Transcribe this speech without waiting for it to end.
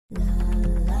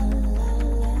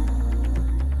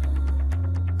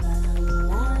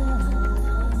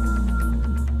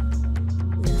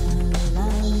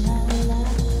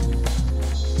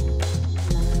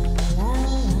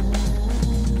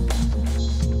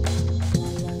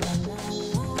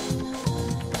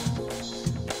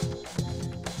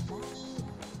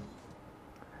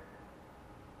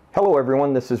Hello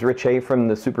everyone, this is Rich A from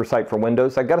the Super Site for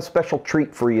Windows. I've got a special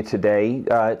treat for you today.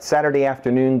 It's Saturday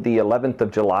afternoon, the 11th of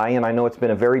July, and I know it's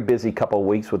been a very busy couple of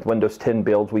weeks with Windows 10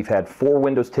 builds. We've had 4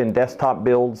 Windows 10 desktop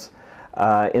builds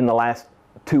in the last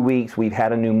 2 weeks. We've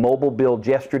had a new mobile build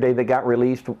yesterday that got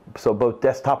released, so both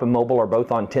desktop and mobile are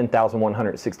both on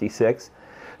 10,166.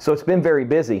 So it's been very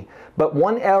busy. But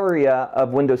one area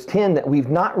of Windows 10 that we've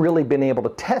not really been able to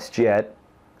test yet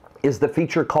is the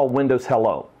feature called Windows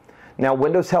Hello. Now,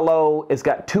 Windows Hello has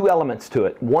got 2 elements to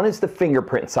it. One is the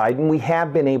fingerprint side, and we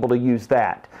have been able to use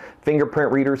that.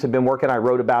 Fingerprint readers have been working. I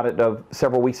wrote about it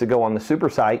several weeks ago on the Super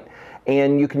Site,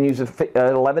 and you can use an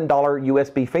 $11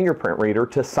 USB fingerprint reader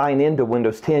to sign into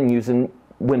Windows 10 using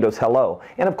Windows Hello.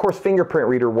 And of course, fingerprint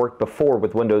reader worked before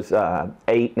with Windows 8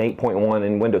 and 8.1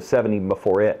 and Windows 7 even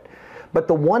before it. But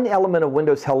the one element of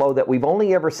Windows Hello that we've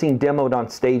only ever seen demoed on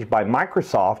stage by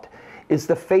Microsoft is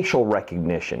the facial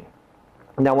recognition.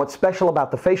 Now, what's special about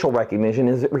the facial recognition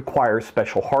is it requires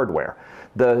special hardware.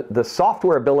 The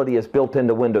software ability is built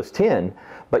into Windows 10,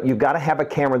 but you've got to have a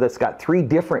camera that's got 3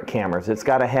 different cameras. It's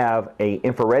got to have an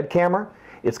infrared camera,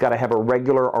 it's got to have a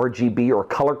regular RGB or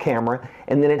color camera,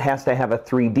 and then it has to have a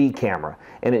 3D camera.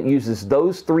 And it uses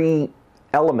those 3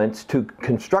 elements to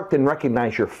construct and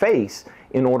recognize your face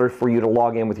in order for you to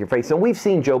log in with your face. And we've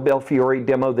seen Joe Belfiore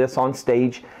demo this on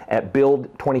stage at Build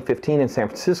 2015 in San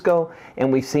Francisco,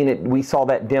 and we saw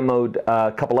that demoed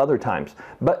a couple other times,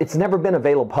 but it's never been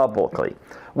available publicly.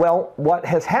 Well, what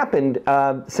has happened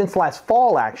since last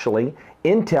fall, actually,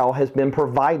 Intel has been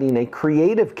providing a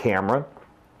creative camera,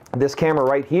 this camera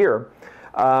right here,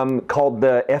 called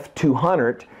the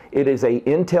F200. It is a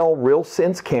Intel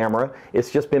RealSense camera.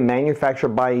 It's just been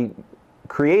manufactured by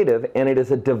Creative, and it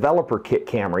is a developer kit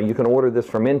camera. You can order this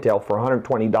from Intel for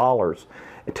 $120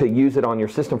 to use it on your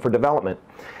system for development.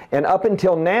 And up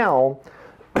until now,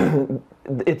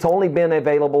 it's only been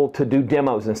available to do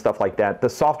demos and stuff like that. The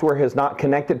software has not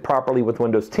connected properly with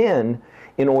Windows 10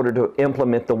 in order to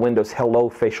implement the Windows Hello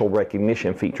facial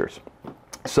recognition features.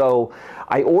 So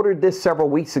I ordered this several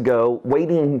weeks ago,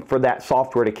 waiting for that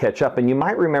software to catch up. And you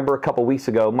might remember a couple weeks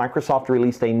ago, Microsoft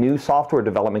released a new software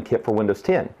development kit for Windows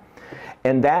 10.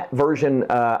 And that version,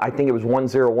 I think it was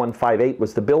 10158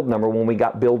 was the build number when we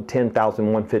got build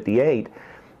 10,158,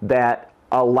 that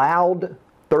allowed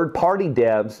third-party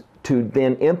devs to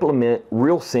then implement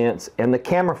RealSense and the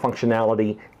camera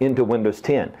functionality into Windows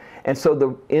 10. And so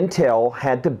the Intel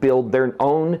had to build their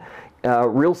own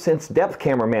RealSense Depth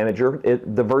Camera Manager.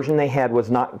 The version they had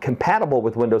was not compatible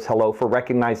with Windows Hello for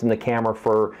recognizing the camera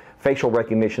for facial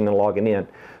recognition and logging in.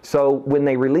 So when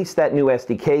they released that new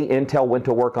SDK, Intel went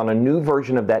to work on a new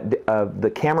version of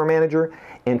the Camera Manager,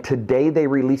 and today they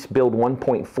released build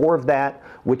 1.4 of that,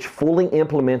 which fully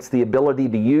implements the ability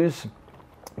to use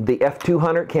the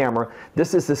F200 camera.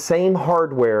 This is the same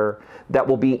hardware that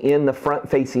will be in the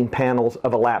front-facing panels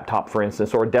of a laptop, for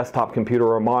instance, or a desktop computer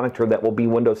or a monitor that will be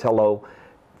Windows Hello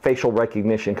facial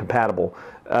recognition compatible.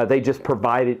 They just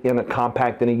provide it in a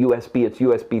compact and a USB. It's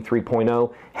USB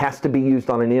 3.0. Has to be used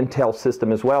on an Intel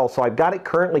system as well. So I've got it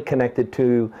currently connected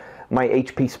to my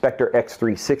HP Spectre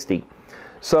X360.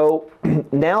 So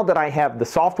now that I have the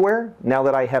software, now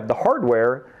that I have the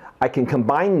hardware, I can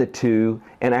combine the two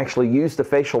and actually use the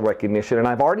facial recognition. And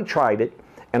I've already tried it,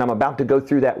 and I'm about to go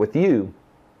through that with you.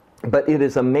 But it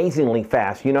is amazingly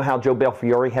fast. You know how Joe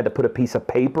Belfiore had to put a piece of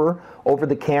paper over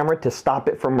the camera to stop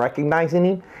it from recognizing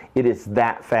him? It is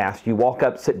that fast. You walk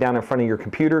up, sit down in front of your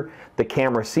computer, the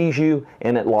camera sees you,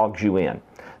 and it logs you in.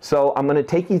 So I'm going to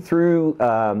take you through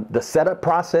the setup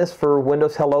process for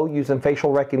Windows Hello using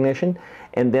facial recognition,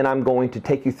 and then I'm going to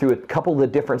take you through a couple of the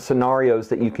different scenarios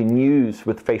that you can use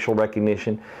with facial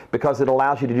recognition, because it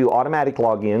allows you to do automatic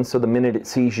login, so the minute it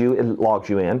sees you, it logs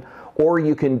you in. Or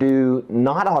you can do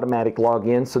not automatic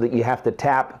login, so that you have to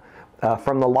tap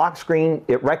from the lock screen.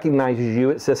 It recognizes you,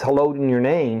 it says hello in your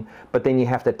name, but then you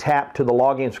have to tap to the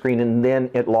login screen and then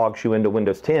it logs you into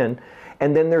Windows 10.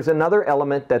 And then there's another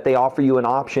element that they offer you an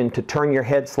option to turn your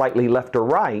head slightly left or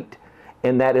right,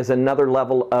 and that is another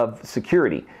level of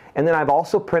security. And then I've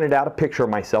also printed out a picture of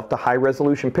myself, the high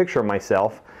resolution picture of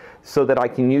myself, so that I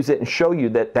can use it and show you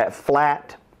that that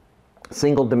flat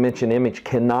single dimension image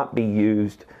cannot be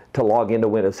used to log into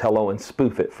Windows Hello and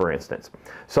spoof it, for instance.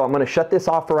 So I'm going to shut this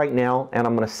off for right now, and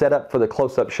I'm going to set up for the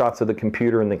close-up shots of the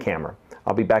computer and the camera.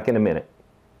 I'll be back in a minute.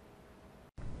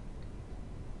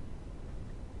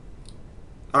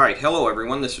 Alright, hello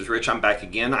everyone, this is Rich. I'm back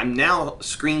again. I'm now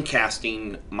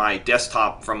screencasting my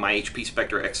desktop from my HP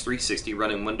Spectre X360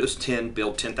 running Windows 10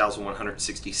 build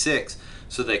 10166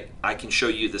 so that I can show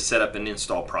you the setup and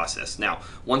install process. Now,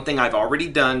 one thing I've already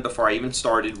done before I even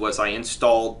started was I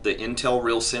installed the Intel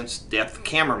RealSense Depth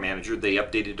Camera Manager. They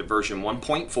updated to version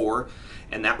 1.4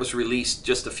 and that was released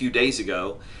just a few days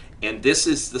ago. And this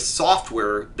is the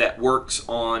software that works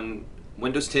on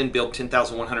Windows 10 build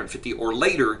 10150 or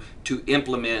later to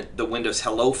implement the Windows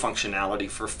Hello functionality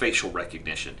for facial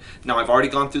recognition. Now I've already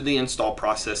gone through the install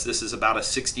process. This is about a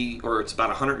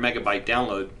 100 megabyte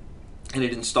download and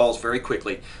it installs very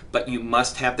quickly, but you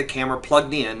must have the camera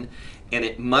plugged in and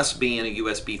it must be in a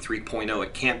USB 3.0.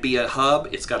 It can't be a hub,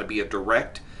 it's got to be a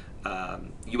direct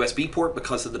USB port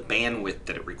because of the bandwidth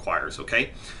that it requires,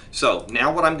 okay? So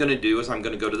now what I'm going to do is I'm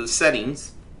going to go to the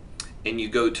settings and you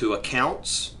go to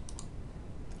accounts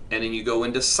and then you go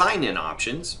into sign-in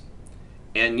options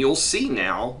and you'll see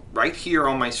now right here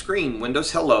on my screen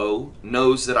Windows Hello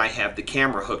knows that I have the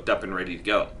camera hooked up and ready to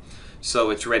go. So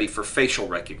it's ready for facial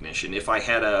recognition. If I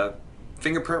had a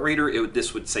fingerprint reader,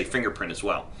 this would say fingerprint as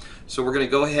well. So we're going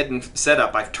to go ahead and set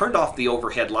up. I've turned off the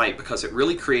overhead light because it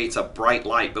really creates a bright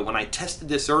light, but when I tested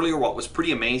this earlier, what was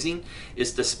pretty amazing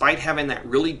is despite having that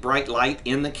really bright light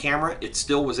in the camera, it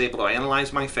still was able to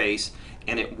analyze my face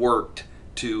and it worked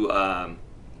to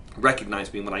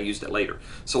recognize me when I used it later.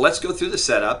 So let's go through the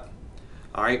setup.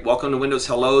 All right, welcome to Windows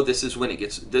Hello. This is when it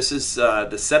gets, this is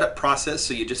the setup process.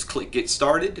 So you just click Get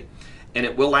Started and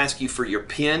it will ask you for your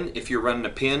PIN if you're running a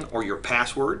PIN or your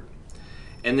password.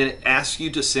 And then it asks you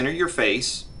to center your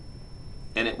face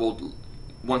and it will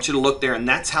want you to look there, and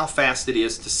that's how fast it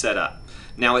is to set up.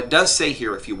 Now it does say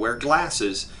here if you wear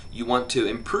glasses, you want to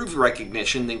improve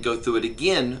recognition, then go through it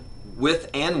again with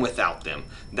and without them.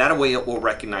 That way it will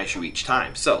recognize you each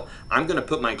time. So I'm going to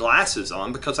put my glasses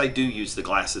on because I do use the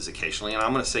glasses occasionally, and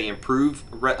I'm going to say improve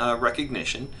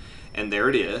recognition, and there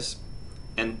it is.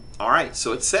 And all right,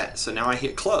 so it's set. So now I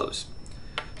hit close.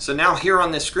 So now here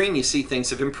on this screen you see things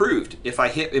have improved. If I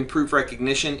hit improve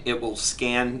recognition, it will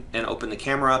scan and open the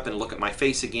camera up and look at my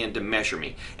face again to measure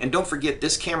me. And don't forget,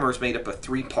 this camera is made up of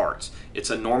 3 parts. It's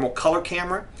a normal color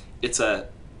camera, it's a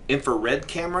infrared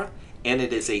camera, and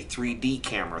it is a 3D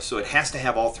camera. So it has to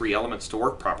have all 3 elements to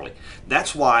work properly.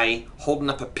 That's why holding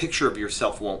up a picture of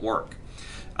yourself won't work.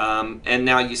 And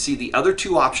now you see the other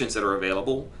 2 options that are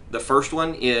available. The first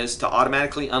one is to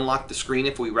automatically unlock the screen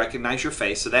if we recognize your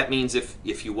face. So that means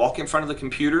if you walk in front of the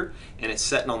computer and it's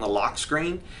setting on the lock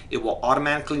screen, it will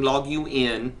automatically log you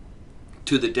in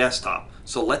to the desktop.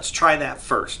 So let's try that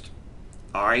first.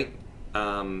 All right,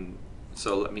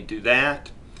 so let me do that.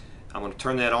 I'm going to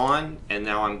turn that on, and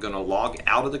now I'm going to log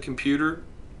out of the computer.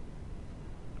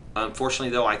 Unfortunately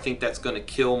though, I think that's going to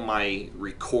kill my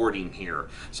recording here.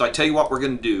 So I tell you what we're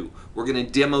going to do. We're going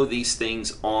to demo these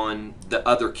things on the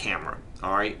other camera.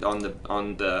 All right, on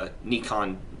the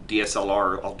Nikon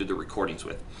DSLR I'll do the recordings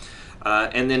with.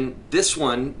 And then this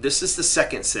one, this is the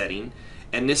second setting,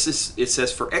 and this is, it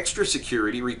says for extra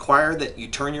security, require that you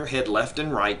turn your head left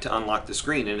and right to unlock the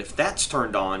screen. And if that's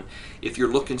turned on, if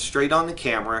you're looking straight on the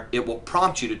camera, it will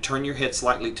prompt you to turn your head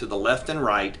slightly to the left and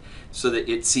right so that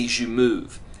it sees you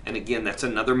move. And again, that's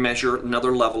another measure,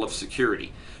 another level of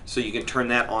security. So you can turn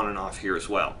that on and off here as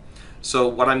well. So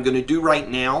what I'm going to do right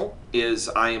now is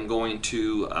I am going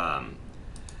to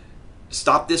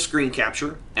stop this screen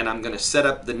capture, and I'm going to set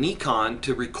up the Nikon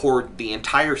to record the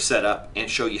entire setup and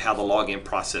show you how the login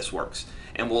process works.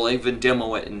 And we'll even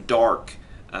demo it in dark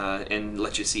and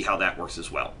let you see how that works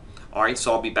as well. All right,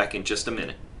 so I'll be back in just a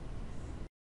minute.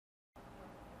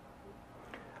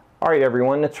 All right,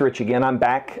 everyone, it's Rich again. I'm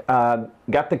back.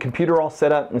 Got the computer all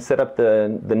set up and set up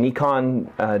the Nikon,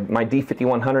 my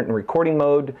D5100 in recording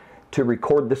mode to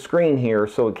record the screen here,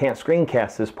 so it can't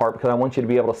screencast this part because I want you to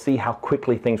be able to see how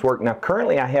quickly things work. Now,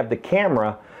 currently I have the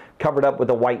camera covered up with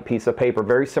a white piece of paper,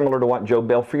 very similar to what Joe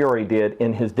Belfiore did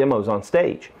in his demos on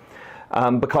stage,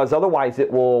 because otherwise it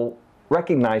will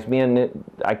recognize me and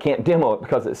I can't demo it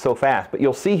because it's so fast. But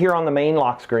you'll see here on the main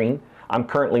lock screen, I'm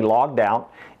currently logged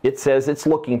out. It says it's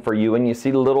looking for you, and you see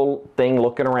the little thing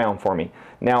looking around for me.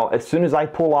 Now, as soon as I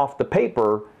pull off the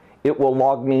paper, it will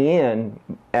log me in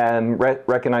and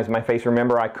recognize my face.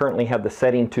 Remember, I currently have the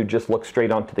setting to just look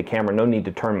straight onto the camera. No need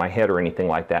to turn my head or anything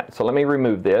like that. So let me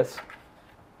remove this.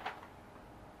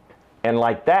 And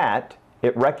like that,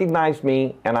 it recognized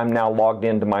me, and I'm now logged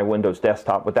into my Windows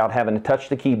desktop without having to touch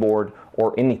the keyboard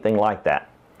or anything like that.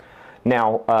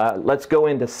 Now, let's go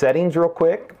into settings real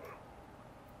quick.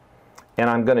 And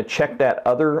I'm going to check that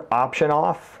other option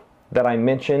off that I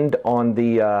mentioned on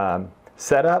the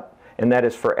setup. and that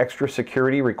is for extra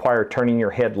security, require turning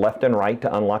your head left and right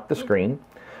to unlock the screen.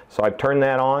 So I've turned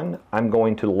that on. I'm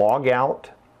going to log out.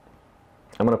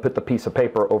 I'm going to put the piece of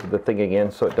paper over the thing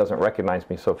again so it doesn't recognize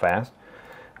me so fast.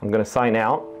 I'm going to sign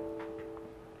out.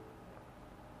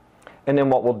 And then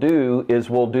what we'll do is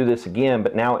we'll do this again,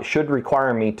 but now it should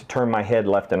require me to turn my head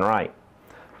left and right.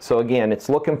 So again, it's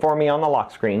looking for me on the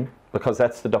lock screen because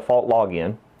that's the default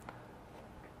login.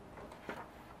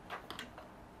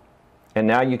 And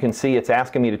now you can see it's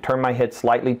asking me to turn my head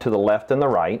slightly to the left and the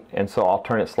right, and so I'll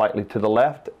turn it slightly to the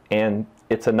left, and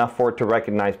it's enough for it to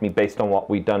recognize me based on what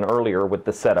we've done earlier with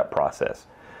the setup process.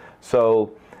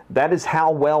 So that is how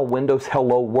well Windows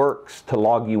Hello works to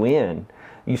log you in.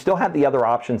 You still have the other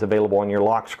options available on your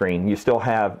lock screen. You still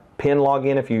have PIN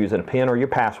login if you're using a PIN or your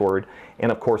password,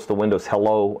 and of course the Windows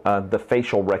Hello, the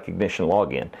facial recognition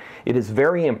login. It is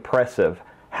very impressive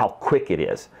how quick it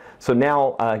is. So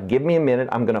now give me a minute.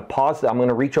 I'm going to pause. I'm going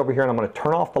to reach over here and I'm going to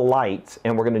turn off the lights,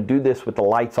 and we're going to do this with the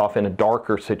lights off in a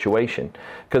darker situation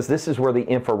because this is where the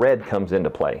infrared comes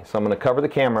into play. So I'm going to cover the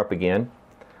camera up again.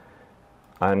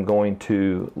 I'm going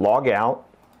to log out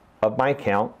of my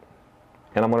account,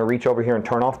 and I'm going to reach over here and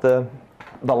turn off the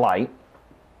light.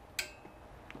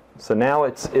 So now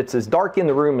it's as dark in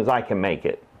the room as I can make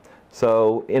it.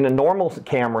 So in a normal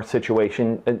camera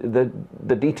situation,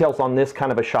 the details on this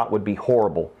kind of a shot would be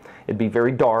horrible. It'd be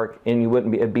very dark, and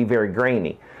it'd be very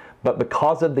grainy. But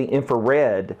because of the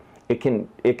infrared, it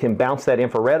can bounce that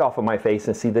infrared off of my face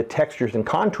and see the textures and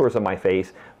contours of my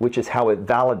face, which is how it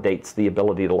validates the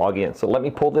ability to log in. So let me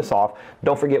pull this off.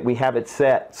 Don't forget we have it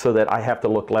set so that I have to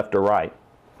look left or right.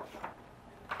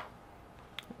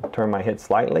 Turn my head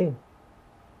slightly,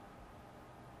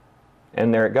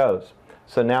 and there it goes.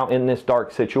 So now in this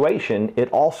dark situation,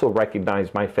 it also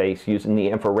recognized my face using the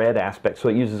infrared aspect. So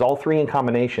it uses all three in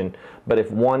combination, but if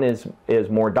one is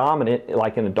more dominant,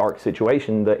 like in a dark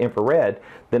situation, the infrared,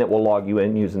 then it will log you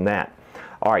in using that.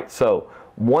 All right, so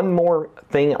one more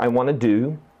thing I want to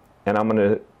do, and I'm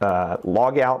going to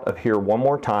log out of here one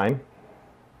more time.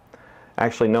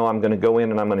 Actually, no, I'm going to go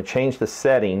in and I'm going to change the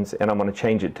settings, and I'm going to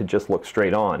change it to just look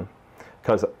straight on,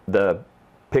 because the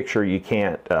picture, you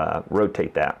can't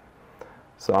rotate that.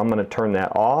 So I'm going to turn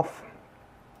that off.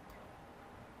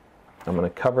 I'm going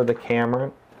to cover the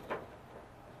camera,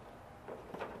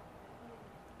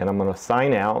 and I'm going to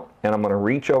sign out, and I'm going to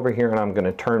reach over here and I'm going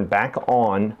to turn back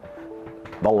on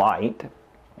the light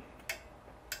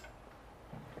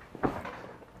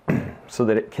so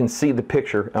that it can see the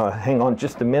picture. Hang on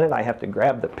just a minute, I have to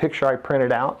grab the picture I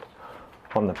printed out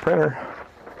on the printer.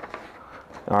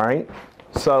 All right,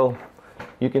 so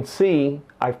you can see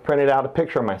I've printed out a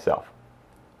picture of myself.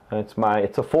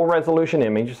 It's a full resolution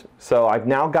image, so I've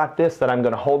now got this that I'm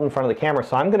going to hold in front of the camera.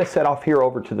 So I'm going to set off here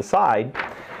over to the side,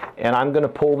 and I'm going to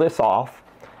pull this off.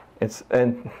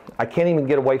 And I can't even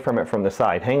get away from it from the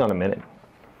side. Hang on a minute.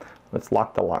 Let's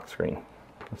lock the lock screen.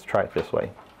 Let's try it this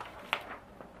way.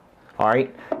 All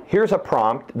right, here's a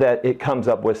prompt that it comes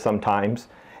up with sometimes,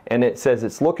 and it says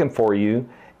it's looking for you,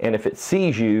 and if it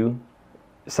sees you,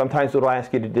 sometimes it'll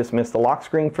ask you to dismiss the lock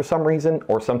screen for some reason,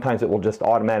 or sometimes it will just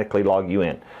automatically log you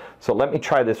in. So let me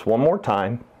try this one more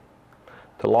time.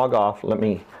 To log off, let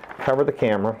me cover the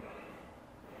camera.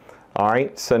 All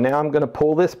right, so now I'm going to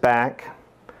pull this back.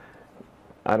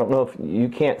 I don't know if you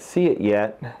can't see it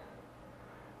yet,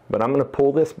 but I'm going to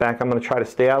pull this back. I'm going to try to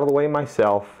stay out of the way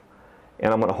myself,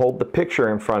 and I'm going to hold the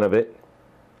picture in front of it,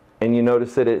 and you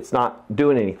notice that it's not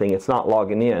doing anything. It's not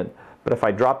logging in. But if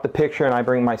I drop the picture and I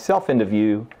bring myself into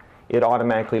view, it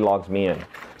automatically logs me in.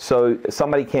 So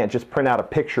somebody can't just print out a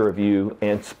picture of you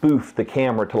and spoof the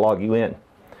camera to log you in.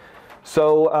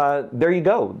 So there you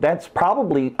go. That's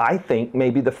probably, I think,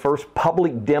 maybe the first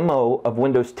public demo of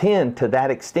Windows 10 to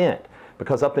that extent.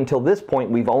 Because up until this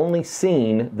point, we've only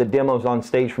seen the demos on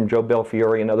stage from Joe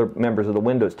Belfiore and other members of the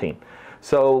Windows team.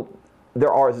 So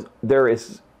there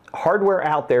is hardware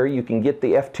out there. You can get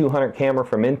the F200 camera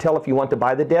from Intel if you want to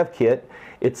buy the dev kit.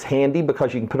 It's handy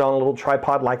because you can put on a little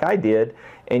tripod like I did,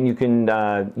 and you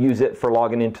can use it for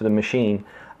logging into the machine.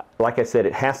 Like I said,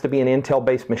 it has to be an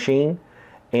Intel-based machine,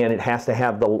 and it has to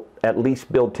have the at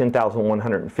least build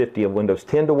 10,150 of Windows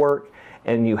 10 to work,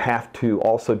 and you have to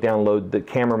also download the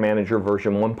Camera Manager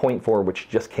version 1.4, which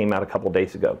just came out a couple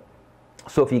days ago.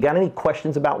 So if you got any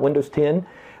questions about Windows 10,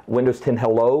 Windows 10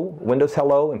 Hello, Windows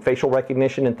Hello, and facial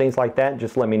recognition and things like that,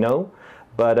 just let me know.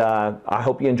 But I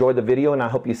hope you enjoyed the video, and I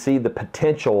hope you see the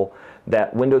potential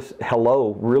that Windows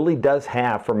Hello really does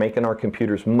have for making our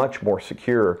computers much more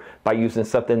secure by using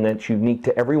something that's unique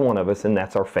to every one of us, and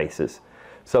that's our faces.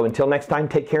 So until next time,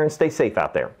 take care and stay safe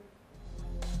out there.